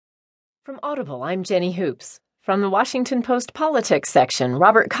From Audible, I'm Jenny Hoops. From the Washington Post Politics section,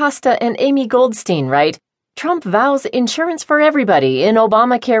 Robert Costa and Amy Goldstein write, Trump vows insurance for everybody in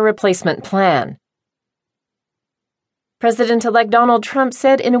Obamacare replacement plan. President-elect Donald Trump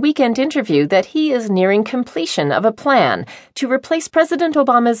said in a weekend interview that he is nearing completion of a plan to replace President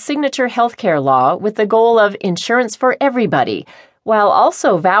Obama's signature healthcare law with the goal of insurance for everybody, while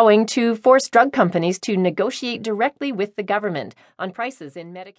also vowing to force drug companies to negotiate directly with the government on prices in Medicare.